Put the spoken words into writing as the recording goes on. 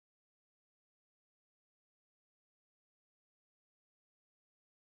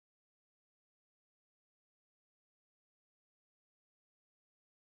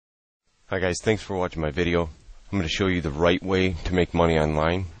Hi guys, thanks for watching my video. I'm going to show you the right way to make money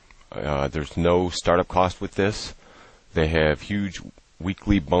online. There's no startup cost with this. They have huge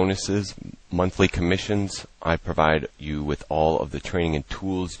weekly bonuses, monthly commissions. I provide you with all of the training and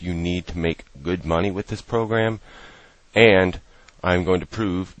tools you need to make good money with this program. And I'm going to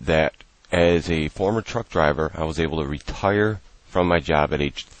prove that as a former truck driver, I was able to retire from my job at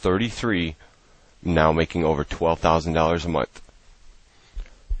age 33, now making over $12,000 a month.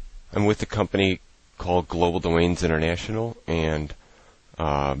 I'm with a company called Global Domains International, and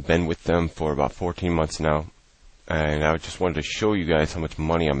been with them for about 14 months now. And I just wanted to show you guys how much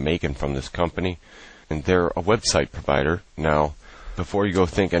money I'm making from this company. And they're a website provider. Now, before you go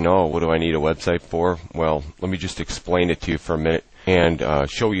thinking, oh, what do I need a website for? Well, let me just explain it to you for a minute and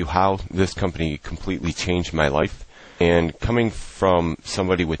show you how this company completely changed my life. And coming from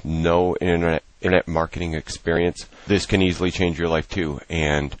somebody with no internet marketing experience, this can easily change your life too.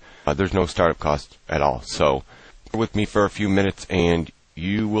 And there's no startup cost at all. So bear with me for a few minutes and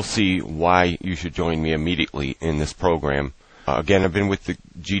you will see why you should join me immediately in this program. Again, I've been with the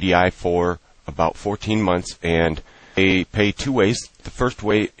GDI for about 14 months, and they pay two ways. The first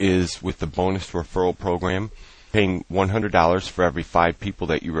way is with the bonus referral program, paying $100 for every 5 people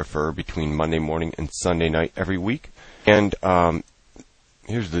that you refer between Monday morning and Sunday night every week. And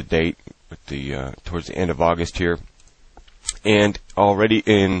here's the date with the towards the end of August here. And already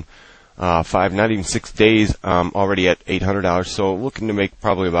in 5, not even 6 days, already at $800. So looking to make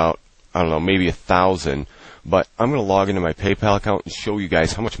probably about, I don't know, maybe $1,000. But I'm going to log into my PayPal account and show you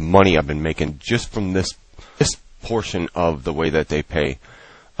guys how much money I've been making just from this portion of the way that they pay.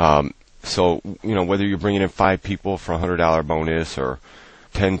 So, you know, whether you're bringing in 5 people for a $100 bonus or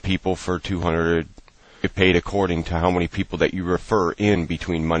 10 people for $200, get paid according to how many people that you refer in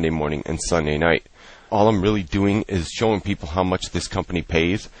between Monday morning and Sunday night. All I'm really doing is showing people how much this company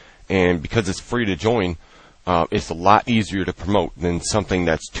pays, and because it's free to join, it's a lot easier to promote than something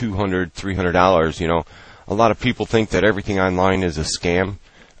that's $200, $300. You know, a lot of people think that everything online is a scam.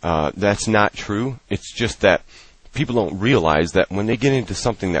 That's not true. It's just that people don't realize that when they get into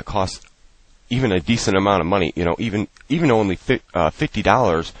something that costs even a decent amount of money, you know, even only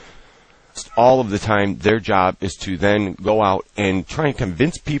 $50. All of the time, their job is to then go out and try and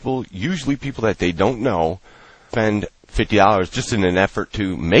convince people, usually people that they don't know, spend $50 just in an effort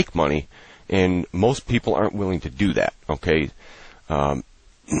to make money. And most people aren't willing to do that, okay?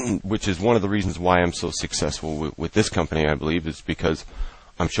 Which is one of the reasons why I'm so successful with this company, I believe, is because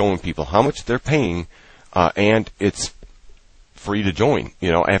I'm showing people how much they're paying, and it's free to join.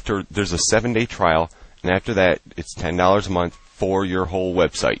 You know, after there's a 7-day trial, and after that, it's $10 a month for your whole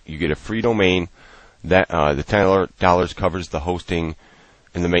website. You get a free domain. That the $10 covers the hosting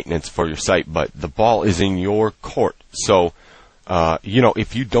and the maintenance for your site, but the ball is in your court. So, you know,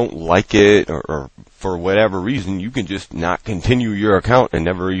 if you don't like it or for whatever reason, you can just not continue your account and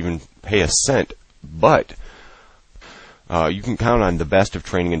never even pay a cent. But you can count on the best of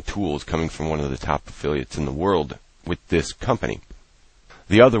training and tools coming from one of the top affiliates in the world with this company.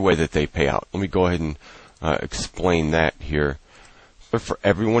 The other way that they pay out, let me go ahead and explain that here. For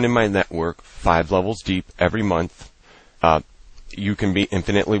everyone in my network, 5 levels deep every month, you can be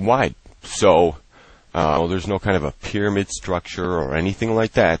infinitely wide. So there's no kind of a pyramid structure or anything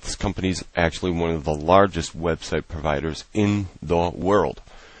like that. This company's actually one of the largest website providers in the world.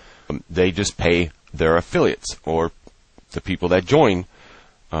 They just pay their affiliates or the people that join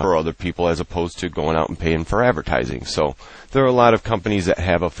for other people, as opposed to going out and paying for advertising. So there are a lot of companies that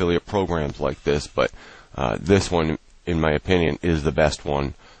have affiliate programs like this, but this one, in my opinion, is the best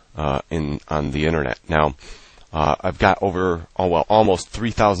one on the internet. Now, I've got over almost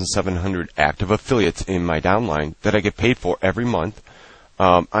 3,700 active affiliates in my downline that I get paid for every month.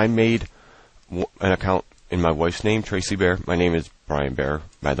 I made an account in my wife's name, Tracy Bear. My name is Brian Bear,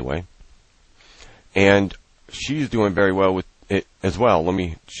 by the way, and she's doing very well with it as well. Let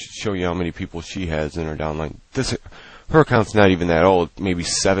me show you how many people she has in her downline. Her account's not even that old, maybe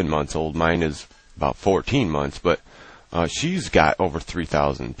 7 months old. Mine is about 14 months, but she's got over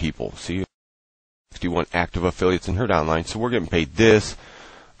 3,000 people. See, 61 active affiliates in her downline. So we're getting paid this,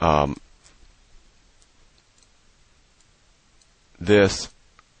 this,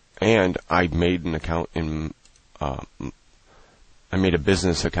 and I made an account in. I made a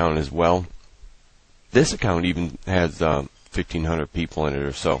business account as well. This account even has 1,500 people in it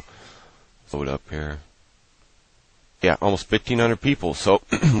or so. Load up here. Yeah, almost 1,500 people. So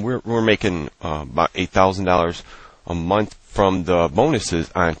we're making about $8,000 a month from the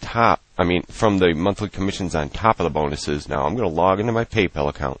bonuses on top. I mean, from the monthly commissions on top of the bonuses. Now I'm going to log into my PayPal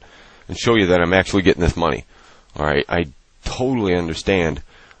account and show you that I'm actually getting this money. All right, I totally understand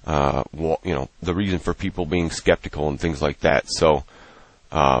the reason for people being skeptical and things like that. So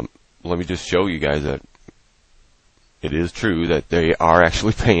let me just show you guys that it is true that they are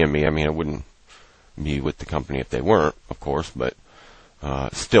actually paying me. I mean, I wouldn't be with the company if they weren't, of course, but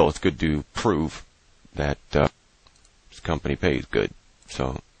still, it's good to prove that this company pays good.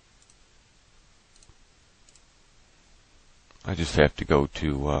 So I just have to go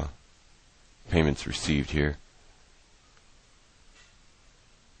to payments received here.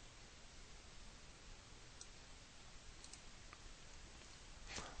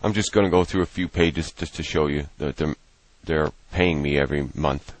 I'm just going to go through a few pages just to show you that they're paying me every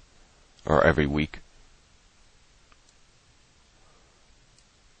month or every week.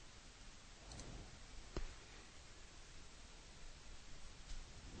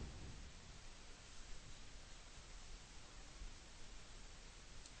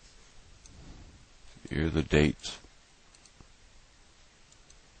 Here are the dates.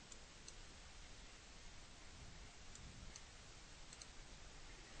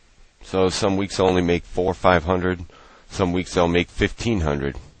 So some weeks I'll only make $400 or $500. Some weeks I'll make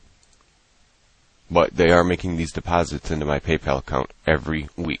 $1,500. But they are making these deposits into my PayPal account every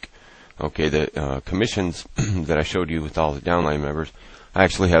week. Okay, the commissions that I showed you with all the downline members, I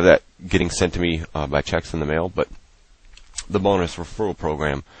actually have that getting sent to me by checks in the mail. But the bonus referral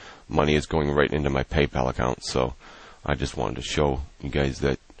program, money is going right into my PayPal account. So I just wanted to show you guys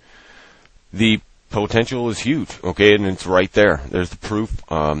that the potential is huge. Okay, and it's right there. There's the proof.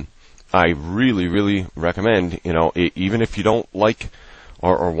 I really, really recommend, even if you don't like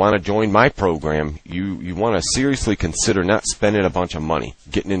or want to join my program, you want to seriously consider not spending a bunch of money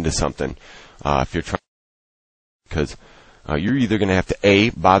getting into something if you're trying, because you're either going to have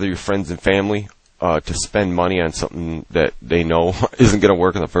to bother your friends and family to spend money on something that they know isn't going to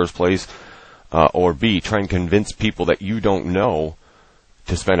work in the first place, or B, try and convince people that you don't know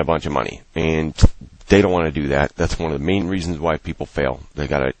to spend a bunch of money, and they don't want to do that. That's one of the main reasons why people fail. You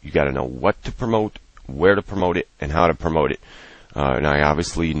gotta know what to promote, where to promote it, and how to promote it. And I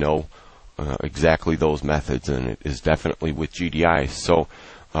obviously know exactly those methods, and it is definitely with GDI. So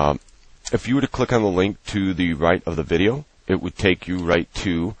if you were to click on the link to the right of the video, it would take you right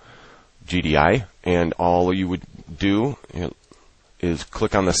to GDI, and all you would do is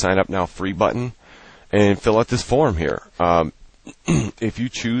click on the Sign Up Now Free button and fill out this form here. If you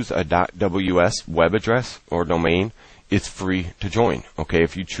choose a .ws web address or domain, it's free to join. Okay,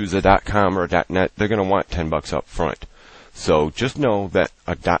 if you choose a .com or a .net, they're going to want $10 up front. So just know that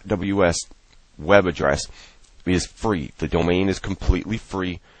a .ws web address is free. The domain is completely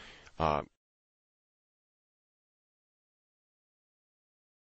free.